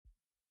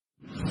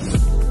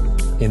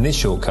In this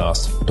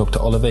shortcast, Dr.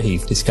 Oliver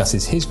Heath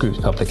discusses his group's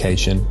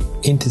publication,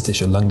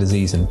 Interstitial Lung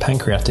Disease and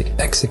Pancreatic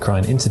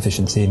Exocrine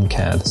Insufficiency in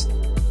CADDS,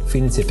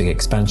 Phenotypic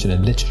Expansion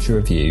and Literature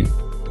Review,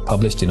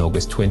 published in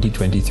August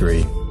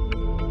 2023.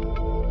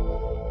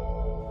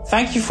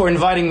 Thank you for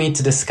inviting me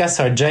to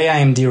discuss our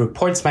JIMD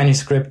reports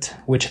manuscript,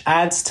 which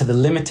adds to the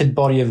limited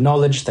body of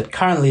knowledge that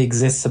currently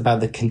exists about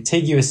the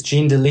contiguous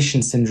gene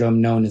deletion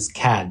syndrome known as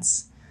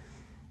CADDS.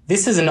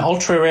 This is an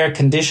ultra-rare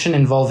condition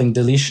involving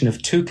deletion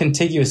of two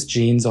contiguous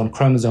genes on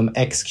chromosome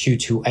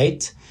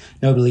XQ28,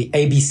 notably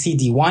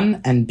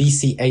ABCD1 and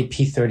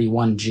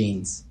BCAP31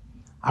 genes.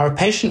 Our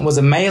patient was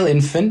a male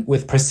infant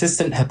with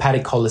persistent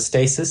hepatic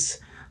cholestasis,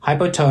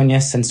 hypotonia,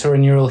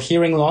 sensorineural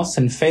hearing loss,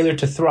 and failure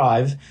to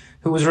thrive,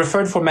 who was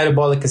referred for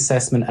metabolic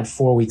assessment at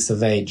 4 weeks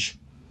of age.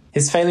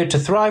 His failure to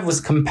thrive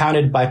was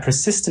compounded by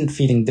persistent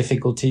feeding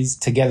difficulties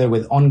together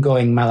with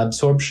ongoing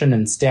malabsorption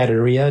and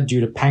steatorrhea due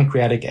to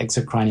pancreatic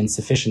exocrine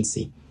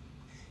insufficiency.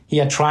 He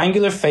had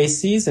triangular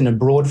facies and a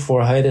broad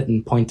forehead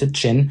and pointed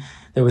chin.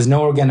 There was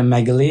no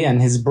organomegaly, and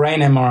his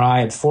brain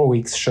MRI at 4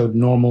 weeks showed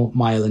normal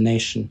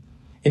myelination.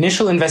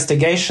 Initial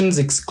investigations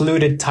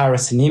excluded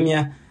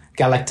tyrosinemia,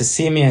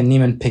 galactosemia, and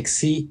Niemann-Pick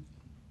C,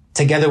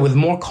 together with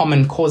more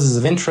common causes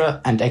of intra-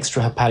 and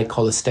extrahepatic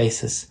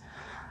cholestasis.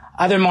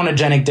 Other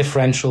monogenic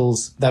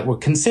differentials that were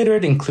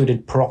considered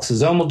included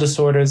peroxisomal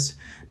disorders,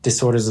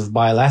 disorders of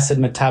bile acid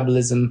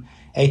metabolism,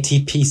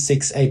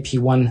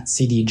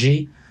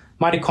 ATP6AP1-CDG,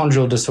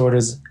 mitochondrial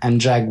disorders,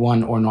 and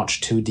JAG1 or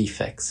Notch2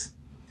 defects.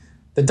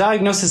 The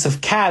diagnosis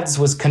of CADDS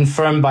was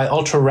confirmed by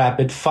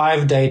ultra-rapid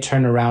 5-day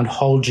turnaround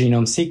whole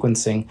genome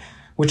sequencing,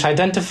 which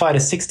identified a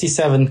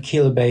 67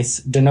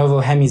 kilobase de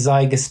novo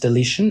hemizygous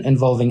deletion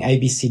involving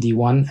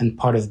ABCD1 and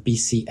part of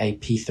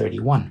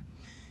BCAP31.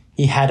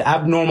 He had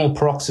abnormal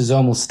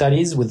peroxisomal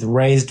studies with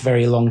raised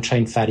very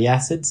long-chain fatty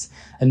acids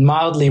and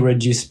mildly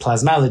reduced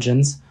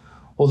plasmalogens,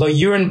 although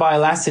urine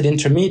bile acid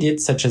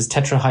intermediates such as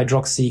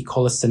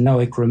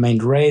tetrahydroxycholestanoic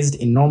remained raised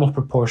in normal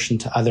proportion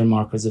to other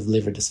markers of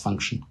liver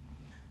dysfunction.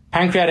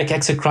 Pancreatic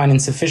exocrine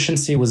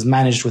insufficiency was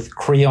managed with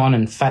creon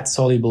and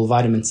fat-soluble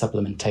vitamin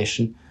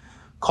supplementation.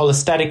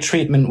 Cholestatic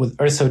treatment with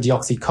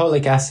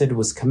ursodeoxycholic acid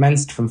was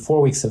commenced from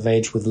 4 weeks of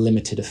age with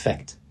limited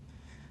effect.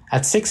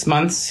 At 6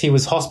 months, he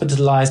was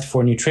hospitalized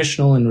for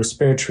nutritional and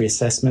respiratory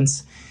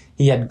assessments.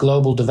 He had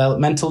global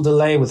developmental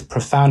delay with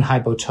profound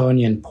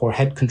hypotonia and poor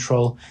head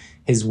control.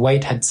 His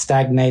weight had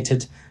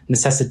stagnated,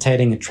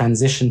 necessitating a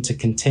transition to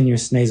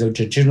continuous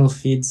nasojejunal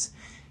feeds.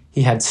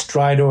 He had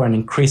stridor and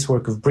increased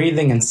work of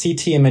breathing, and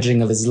CT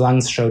imaging of his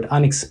lungs showed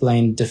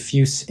unexplained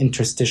diffuse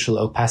interstitial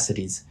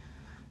opacities.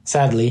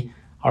 Sadly,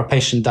 our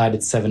patient died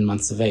at 7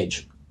 months of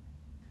age.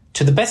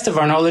 To the best of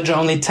our knowledge,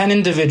 only 10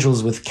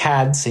 individuals with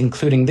CADDS,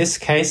 including this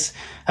case,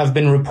 have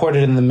been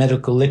reported in the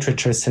medical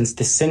literature since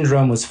this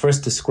syndrome was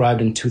first described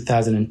in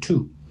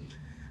 2002.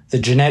 The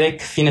genetic,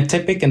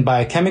 phenotypic, and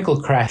biochemical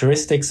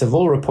characteristics of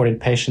all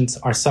reported patients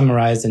are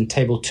summarized in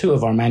Table 2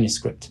 of our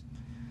manuscript.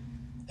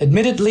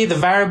 Admittedly, the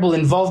variable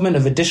involvement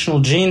of additional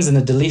genes in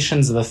the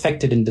deletions of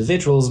affected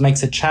individuals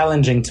makes it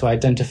challenging to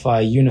identify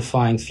a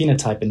unifying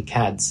phenotype in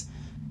CADDS.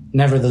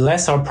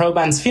 Nevertheless, our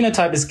proband's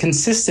phenotype is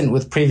consistent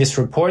with previous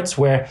reports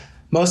where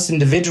most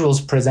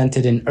individuals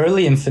presented in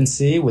early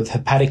infancy with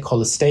hepatic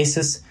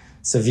cholestasis,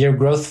 severe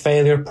growth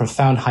failure,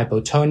 profound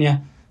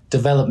hypotonia,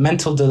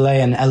 developmental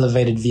delay, and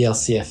elevated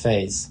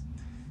VLCFAs.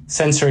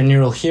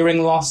 Sensorineural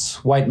hearing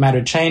loss, white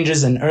matter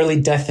changes, and early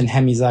death in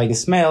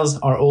hemizygous males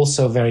are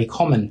also very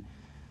common.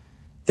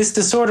 This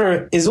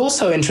disorder is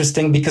also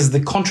interesting because the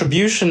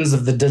contributions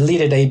of the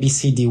deleted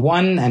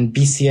ABCD1 and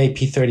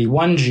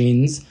BCAP31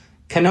 genes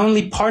can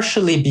only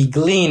partially be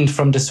gleaned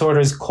from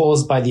disorders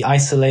caused by the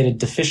isolated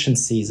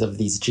deficiencies of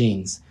these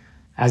genes.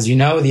 As you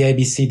know, the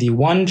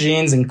ABCD1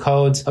 genes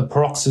encodes a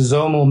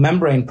peroxisomal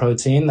membrane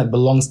protein that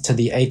belongs to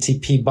the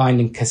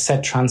ATP-binding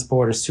cassette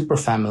transporter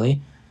superfamily.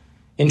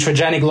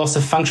 Intragenic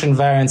loss-of-function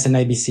variants in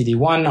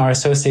ABCD1 are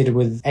associated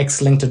with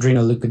X-linked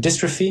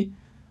adrenoleukodystrophy,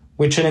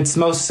 which in its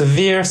most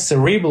severe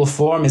cerebral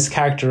form is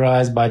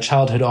characterized by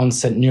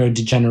childhood-onset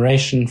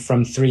neurodegeneration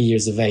from 3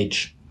 years of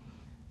age.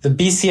 The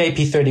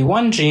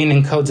BCAP31 gene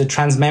encodes a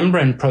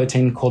transmembrane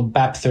protein called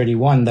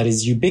BAP31 that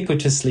is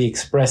ubiquitously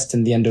expressed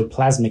in the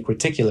endoplasmic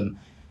reticulum.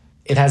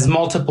 It has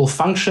multiple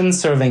functions,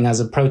 serving as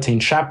a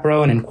protein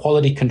chaperone and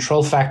quality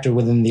control factor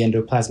within the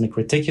endoplasmic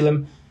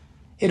reticulum.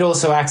 It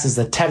also acts as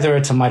the tether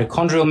to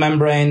mitochondrial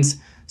membranes,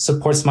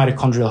 supports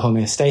mitochondrial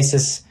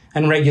homeostasis,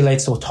 and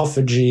regulates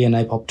autophagy and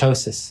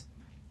apoptosis.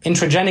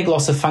 Intragenic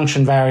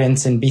loss-of-function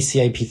variants in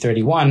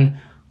BCAP31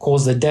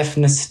 cause the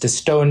deafness,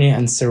 dystonia,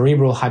 and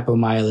cerebral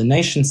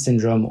hypomyelination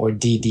syndrome, or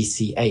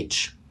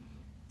DDCH.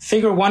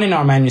 Figure 1 in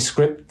our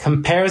manuscript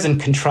compares and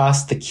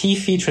contrasts the key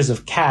features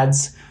of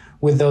CADDS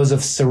with those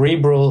of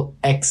cerebral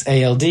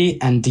XALD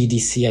and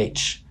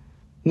DDCH.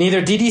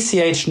 Neither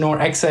DDCH nor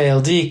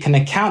XALD can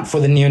account for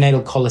the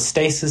neonatal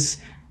cholestasis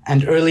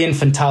and early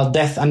infantile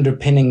death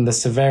underpinning the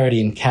severity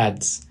in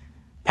CADDS.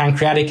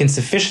 Pancreatic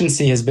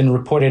insufficiency has been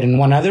reported in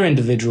one other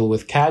individual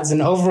with CADDS,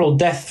 and overall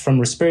death from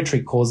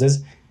respiratory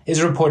causes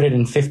is reported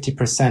in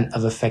 50%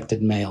 of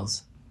affected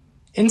males.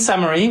 In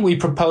summary, we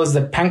propose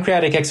that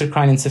pancreatic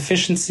exocrine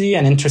insufficiency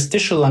and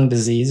interstitial lung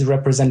disease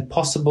represent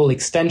possible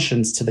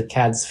extensions to the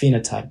CADDS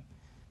phenotype.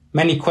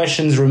 Many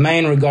questions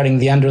remain regarding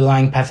the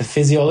underlying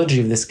pathophysiology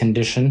of this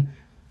condition.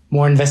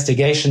 More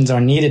investigations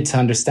are needed to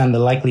understand the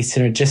likely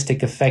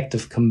synergistic effect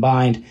of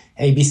combined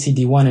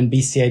ABCD1 and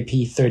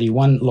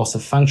BCAP31 loss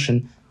of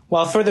function,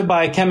 while further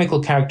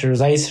biochemical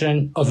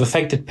characterization of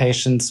affected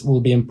patients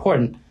will be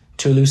important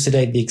to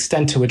elucidate the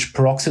extent to which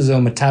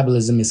peroxisome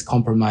metabolism is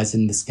compromised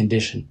in this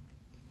condition.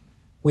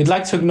 We'd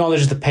like to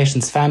acknowledge the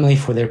patient's family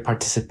for their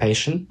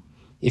participation.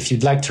 If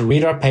you'd like to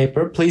read our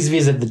paper, please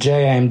visit the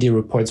JIMD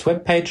Reports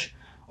webpage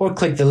or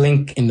click the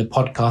link in the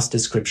podcast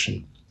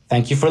description.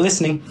 Thank you for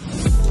listening.